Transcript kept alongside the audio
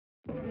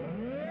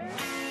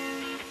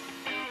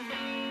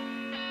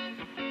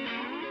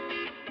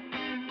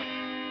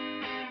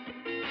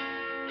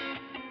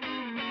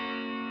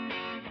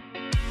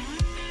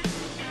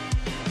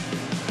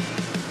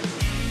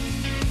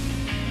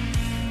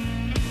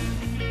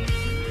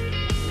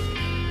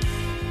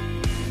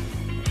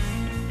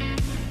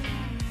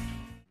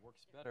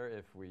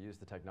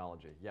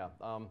technology. Yeah.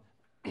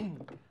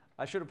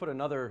 I should have put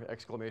another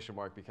exclamation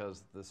mark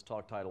because this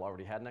talk title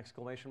already had an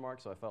exclamation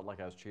mark, so I felt like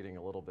I was cheating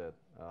a little bit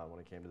when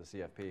it came to the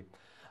CFP.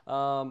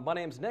 My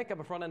name's Nick. I'm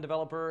a front-end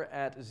developer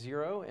at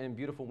Xero in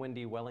beautiful,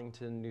 windy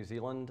Wellington, New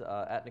Zealand,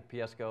 at Nick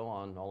Piesco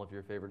on all of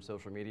your favorite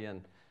social media,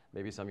 and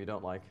maybe some you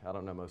don't like. I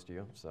don't know most of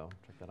you, so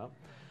check that out.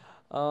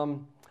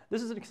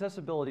 This is an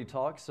accessibility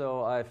talk,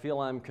 so I feel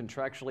I'm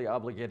contractually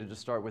obligated to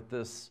start with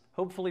this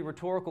hopefully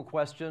rhetorical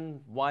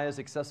question: why is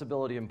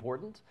accessibility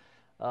important?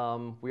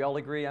 We all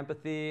agree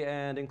empathy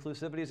and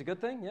inclusivity is a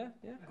good thing? Yeah?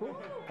 Yeah? Cool.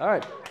 All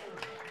right.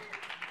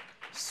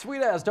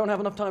 Sweet as. Don't have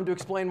enough time to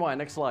explain why.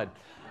 Next slide.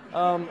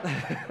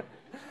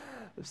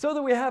 So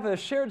that we have a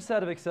shared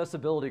set of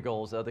accessibility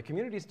goals, the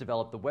community's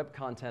developed the Web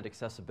Content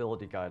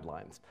Accessibility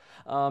Guidelines.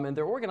 And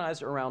they're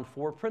organized around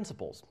 4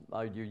 principles.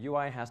 Your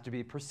UI has to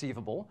be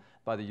perceivable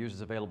by the user's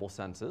available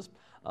senses,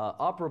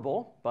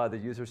 operable by the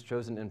user's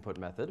chosen input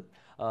method,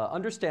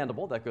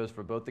 understandable, that goes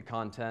for both the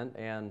content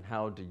and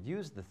how to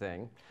use the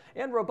thing,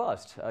 and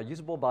robust,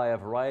 usable by a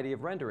variety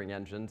of rendering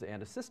engines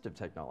and assistive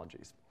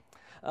technologies.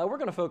 We're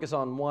going to focus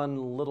on one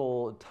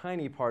little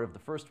tiny part of the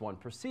first one,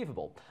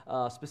 perceivable,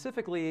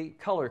 specifically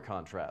color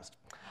contrast.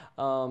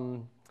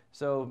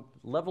 So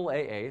level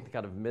AA, the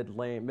kind of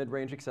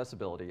mid-range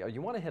accessibility,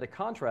 you want to hit a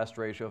contrast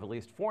ratio of at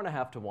least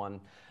 4.5 to 1,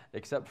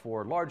 except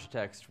for large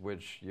text,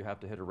 which you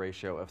have to hit a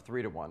ratio of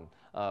 3 to 1.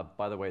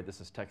 By the way,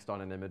 this is text on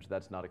an image.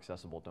 That's not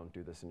accessible. Don't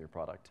do this in your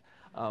product.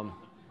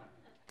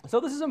 So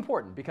this is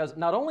important because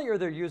not only are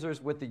there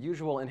users with the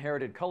usual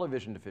inherited color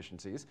vision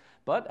deficiencies,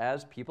 but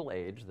as people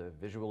age, the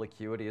visual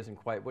acuity isn't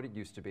quite what it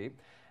used to be.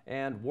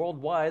 And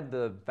worldwide,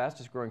 the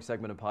fastest growing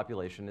segment of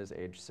population is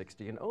age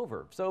 60 and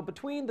over. So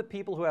between the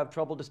people who have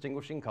trouble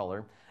distinguishing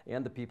color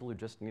and the people who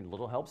just need a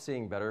little help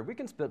seeing better, we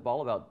can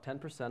spitball about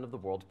 10% of the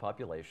world's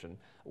population,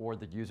 or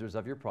the users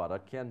of your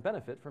product, can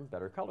benefit from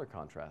better color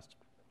contrast.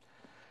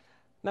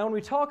 Now, when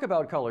we talk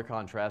about color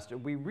contrast,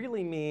 we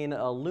really mean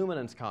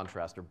luminance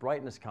contrast or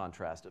brightness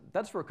contrast.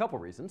 That's for a couple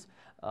reasons.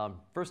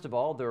 First of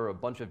all, there are a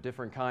bunch of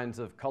different kinds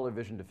of color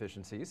vision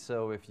deficiencies,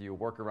 so if you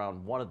work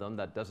around one of them,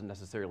 that doesn't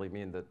necessarily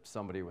mean that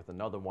somebody with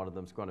another one of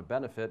them is going to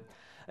benefit.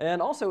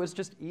 And also, it's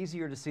just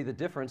easier to see the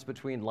difference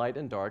between light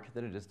and dark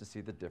than it is to see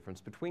the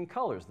difference between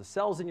colors. The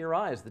cells in your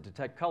eyes that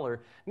detect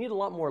color need a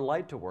lot more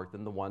light to work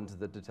than the ones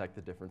that detect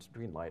the difference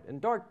between light and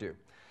dark do.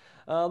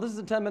 This is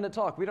a 10-minute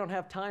talk. We don't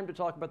have time to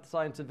talk about the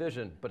science of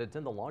vision, but it's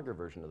in the longer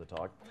version of the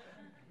talk.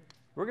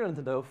 We're going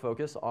to, though,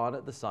 focus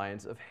on the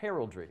science of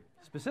heraldry,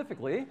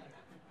 specifically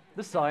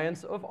the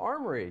science of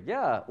armory,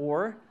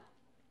 or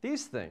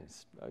these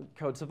things,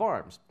 coats of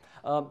arms.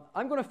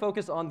 I'm going to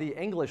focus on the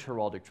English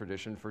heraldic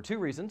tradition for 2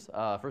 reasons.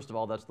 First of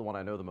all, that's the one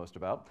I know the most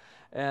about.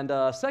 And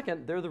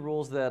second, they're the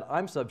rules that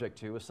I'm subject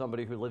to as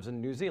somebody who lives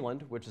in New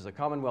Zealand, which is a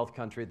Commonwealth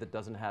country that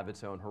doesn't have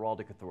its own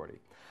heraldic authority.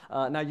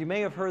 Now, you may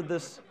have heard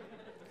this.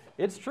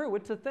 It's true,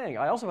 it's a thing.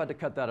 I also had to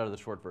cut that out of the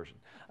short version.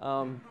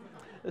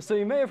 So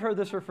you may have heard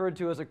this referred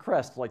to as a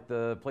crest, like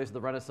the place of the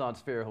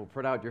Renaissance fair who'll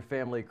print out your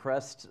family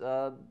crest.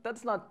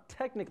 That's not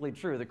technically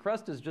true. The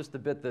crest is just the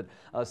bit that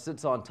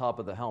sits on top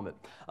of the helmet.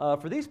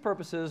 For these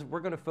purposes,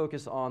 we're going to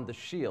focus on the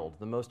shield,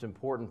 the most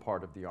important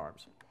part of the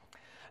arms.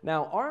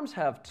 Now, arms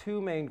have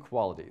 2 main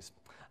qualities.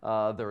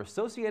 They're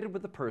associated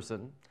with the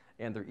person,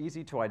 and they're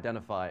easy to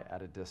identify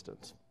at a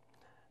distance.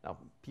 Now,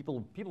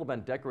 people have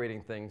been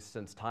decorating things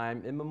since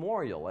time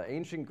immemorial.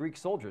 Ancient Greek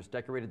soldiers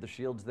decorated the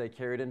shields they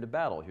carried into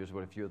battle. Here's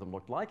what a few of them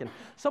looked like. And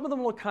some of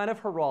them look kind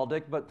of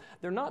heraldic, but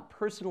they're not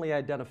personally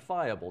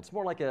identifiable. It's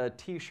more like a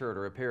t-shirt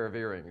or a pair of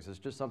earrings. It's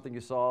just something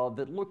you saw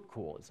that looked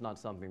cool. It's not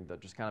something that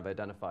just kind of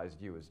identifies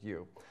you as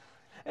you.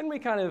 And we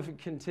kind of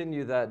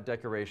continue that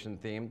decoration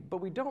theme, but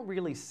we don't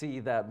really see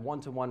that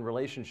one-to-one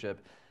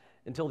relationship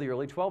until the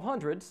early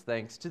 1200s,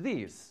 thanks to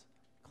these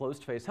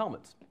closed-face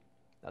helmets.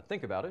 Now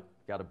think about it.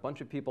 Got a bunch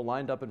of people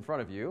lined up in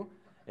front of you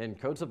in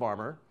coats of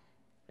armor,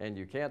 and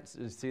you can't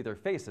see their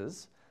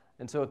faces.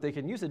 And so if they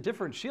can use a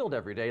different shield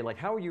every day, like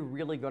how are you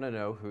really going to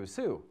know who's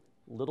who?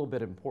 A little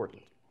bit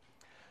important.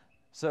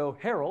 So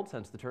heralds,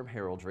 hence the term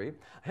heraldry,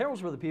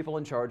 heralds were the people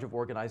in charge of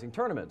organizing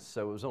tournaments,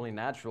 so it was only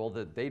natural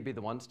that they'd be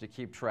the ones to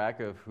keep track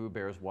of who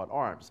bears what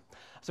arms.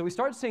 So we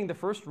start seeing the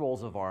first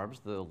rolls of arms,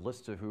 the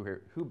list of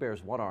who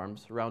bears what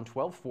arms, around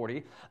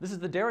 1240. This is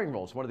the daring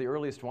rolls, one of the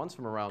earliest ones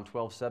from around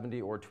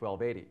 1270 or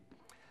 1280.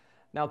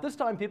 Now at this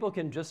time, people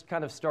can just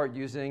kind of start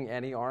using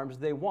any arms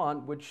they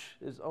want, which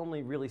is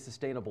only really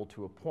sustainable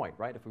to a point,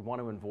 right? If we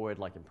want to avoid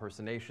like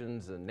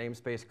impersonations and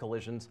namespace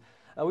collisions,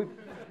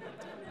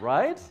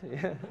 right?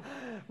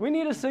 We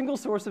need a single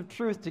source of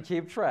truth to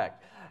keep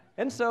track.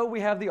 And so we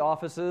have the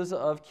offices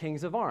of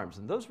kings of arms,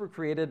 and those were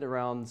created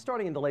around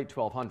starting in the late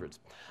 1200s.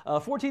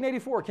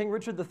 1484, King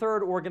Richard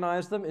III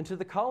organized them into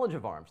the College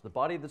of Arms, the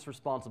body that's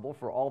responsible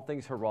for all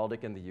things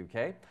heraldic in the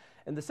UK,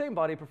 and the same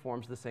body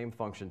performs the same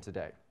function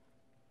today.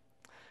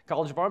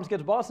 College of Arms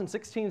gets boss in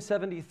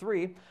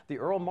 1673, the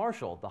Earl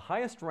Marshal, the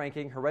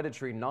highest-ranking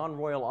hereditary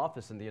non-royal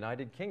office in the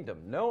United Kingdom.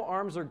 No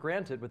arms are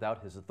granted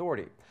without his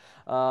authority.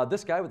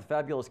 This guy with the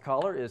fabulous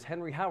collar is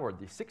Henry Howard,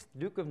 the 6th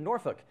Duke of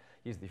Norfolk.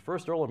 He's the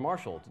first Earl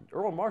Marshal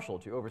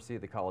to oversee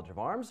the College of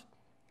Arms.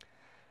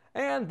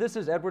 And this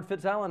is Edward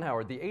FitzAlan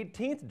Howard, the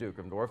 18th Duke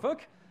of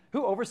Norfolk,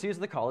 who oversees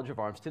the College of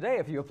Arms today.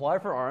 If you apply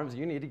for arms,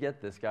 you need to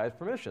get this guy's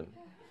permission.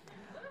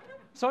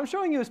 So I'm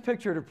showing you his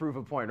picture to prove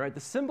a point, right?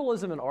 The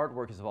symbolism in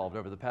artwork has evolved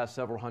over the past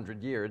several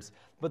hundred years,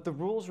 but the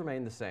rules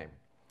remain the same.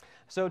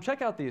 So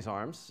check out these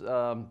arms.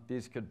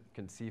 These could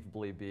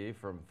conceivably be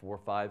from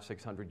 400, 500,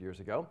 600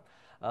 years ago.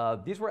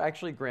 These were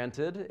actually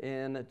granted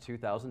in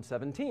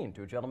 2017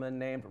 to a gentleman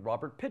named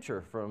Robert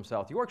Pitcher from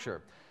South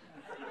Yorkshire.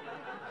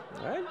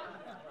 Right?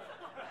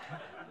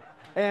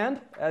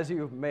 And, as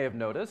you may have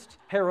noticed,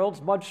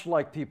 heralds, much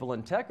like people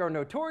in tech, are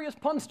notorious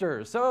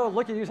punsters. So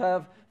look, you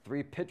have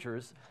 3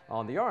 pitchers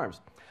on the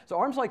arms. So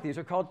arms like these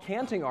are called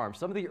canting arms.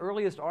 Some of the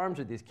earliest arms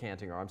are these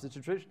canting arms.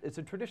 It's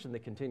a tradition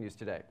that continues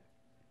today.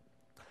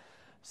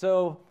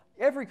 So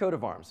every coat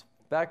of arms,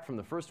 back from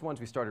the first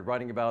ones we started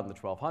writing about in the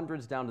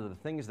 1200s down to the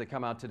things that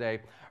come out today,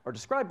 are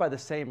described by the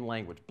same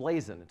language,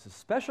 blazon. It's a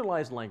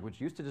specialized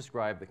language used to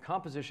describe the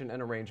composition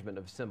and arrangement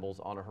of symbols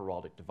on a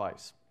heraldic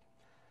device.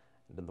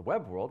 And in the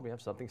web world, we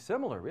have something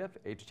similar. We have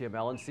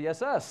HTML and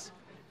CSS.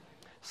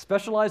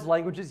 Specialized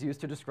languages used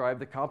to describe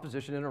the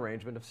composition and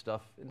arrangement of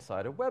stuff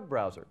inside a web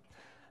browser.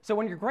 So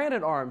when you're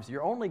granted arms,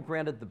 you're only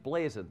granted the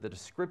blazon, the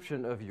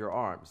description of your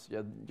arms.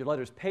 Your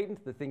letter's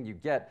patent, the thing you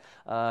get,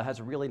 has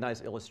a really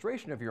nice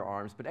illustration of your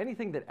arms, but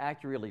anything that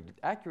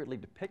accurately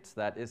depicts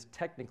that is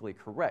technically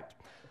correct.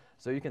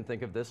 So you can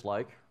think of this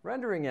like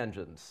rendering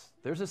engines.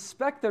 There's a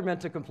spec they're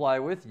meant to comply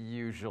with,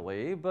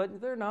 usually,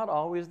 but they're not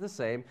always the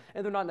same,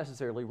 and they're not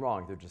necessarily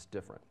wrong, they're just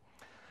different.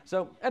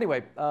 So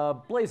anyway,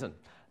 blazon.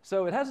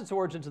 So it has its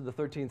origins in the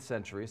 13th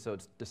century, so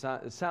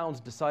it sounds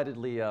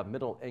decidedly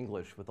Middle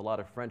English with a lot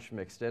of French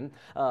mixed in.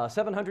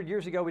 700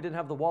 years ago, we didn't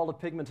have the wall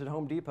of pigments at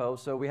Home Depot,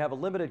 so we have a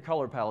limited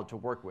color palette to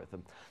work with.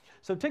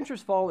 So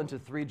tinctures fall into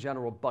 3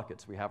 general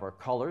buckets. We have our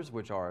colors,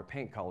 which are our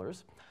paint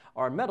colors,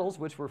 our metals,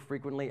 which were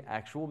frequently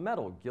actual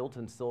metal, gilt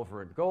and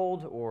silver and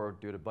gold, or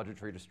due to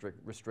budgetary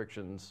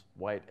restrictions,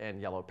 white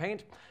and yellow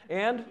paint,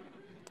 and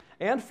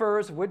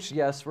furs, which,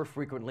 yes, were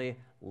frequently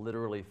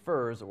literally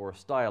furs or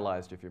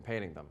stylized if you're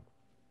painting them.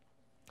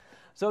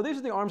 So these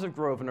are the arms of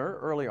Grosvenor,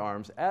 early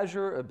arms,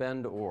 azure, a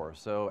bend, or.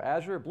 So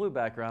azure, blue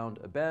background,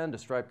 a bend, a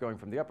stripe going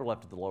from the upper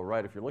left to the lower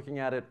right if you're looking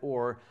at it,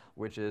 or,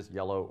 which is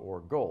yellow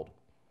or gold.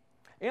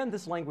 And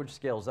this language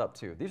scales up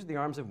too. These are the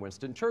arms of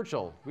Winston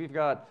Churchill. we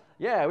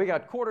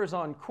got quarters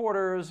on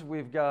quarters,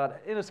 we've got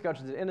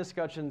inescutcheons and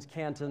inescutcheons,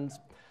 cantons.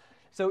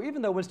 So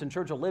even though Winston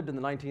Churchill lived in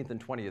the 19th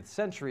and 20th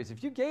centuries,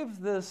 if you gave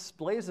this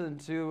blazon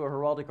to a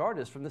heraldic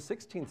artist from the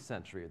 16th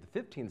century or the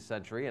 15th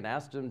century and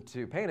asked him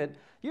to paint it,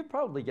 you'd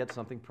probably get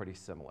something pretty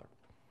similar.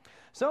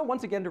 So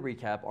once again, to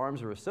recap,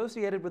 arms are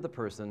associated with a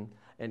person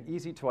and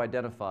easy to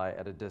identify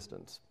at a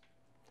distance.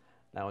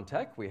 Now in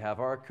tech, we have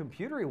our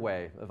computery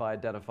way of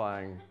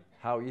identifying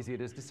how easy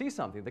it is to see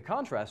something, the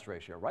contrast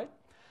ratio, right?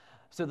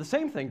 So the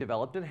same thing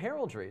developed in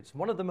heraldry. It's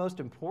one of the most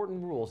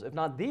important rules, if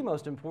not the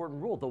most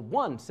important rule, the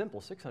one simple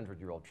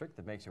 600-year-old trick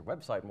that makes your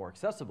website more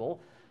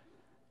accessible.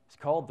 It's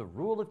called the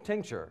rule of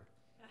tincture.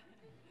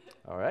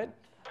 All right?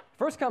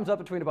 First comes up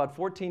between about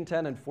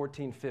 1410 and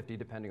 1450,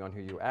 depending on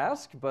who you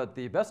ask, but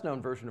the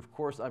best-known version, of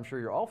course, I'm sure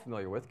you're all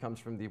familiar with, comes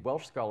from the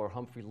Welsh scholar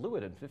Humphrey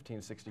Lewis in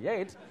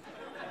 1568,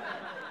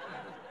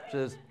 which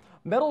is,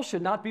 metal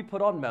should not be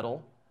put on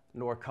metal,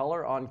 nor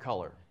color on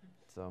color.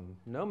 So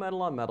no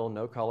metal on metal,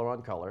 no color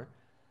on color.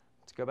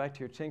 Let's go back to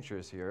your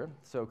tinctures here.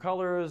 So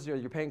colors,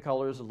 your paint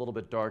colors a little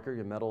bit darker,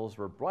 your metals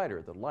were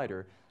brighter, they're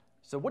lighter.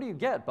 So what do you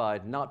get by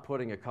not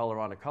putting a color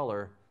on a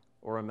color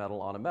or a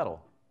metal on a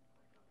metal?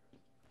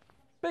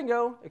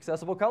 Bingo,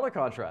 accessible color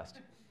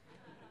contrast.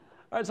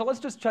 All right, so let's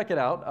just check it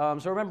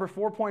out. So remember,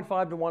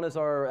 4.5 to 1 is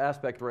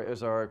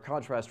our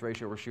contrast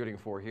ratio we're shooting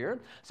for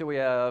here. So we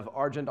have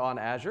argent on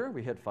azure,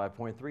 we hit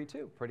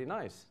 5.32, pretty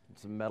nice.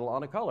 It's a metal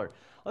on a color.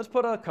 Let's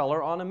put a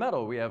color on a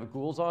metal. We have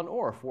gules on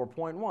ore,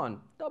 4.1,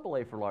 double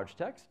A for large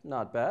text,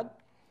 not bad.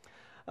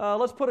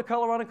 Let's put a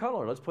color on a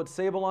color. Let's put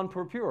sable on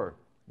purpure,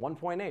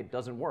 1.8,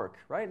 doesn't work,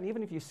 right? And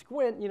even if you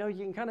squint, you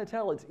can kind of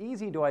tell it's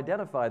easy to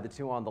identify the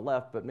 2 on the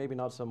left, but maybe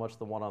not so much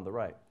the 1 on the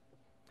right.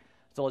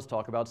 So let's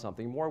talk about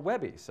something more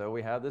webby. So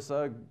we have this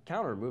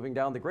counter moving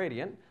down the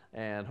gradient,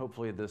 and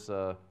hopefully this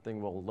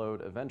thing will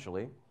load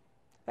eventually.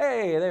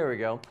 Hey, there we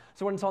go.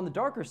 So when it's on the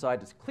darker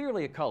side, it's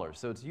clearly a color.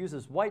 So it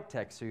uses white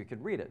text so you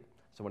can read it.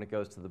 So when it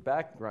goes to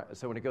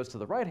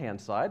the right-hand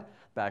side,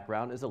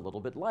 background is a little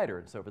bit lighter.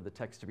 And so for the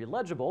text to be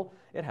legible,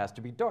 it has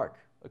to be dark,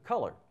 a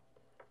color.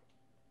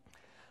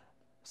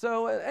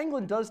 So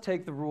England does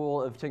take the rule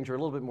of tincture a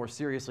little bit more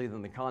seriously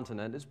than the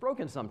continent. It's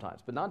broken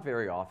sometimes, but not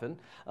very often.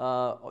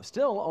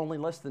 Still, only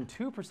less than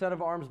 2%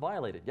 of arms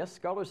violated. Yes,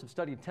 scholars have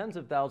studied tens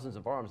of thousands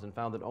of arms and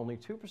found that only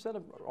 2%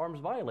 of arms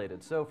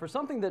violated. So for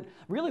something that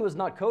really was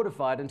not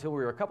codified until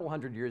we were a couple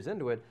hundred years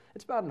into it,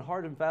 it's about as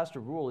hard and fast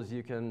a rule as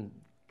you can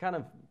kind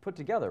of put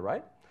together,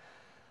 right?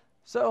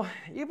 So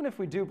even if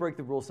we do break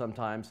the rules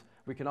sometimes,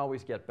 we can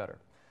always get better.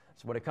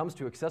 So when it comes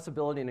to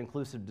accessibility and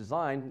inclusive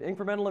design,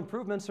 incremental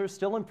improvements are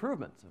still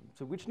improvements.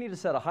 So we just need to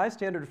set a high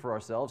standard for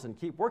ourselves and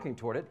keep working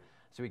toward it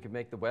so we can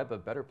make the web a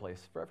better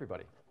place for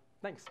everybody.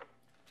 Thanks.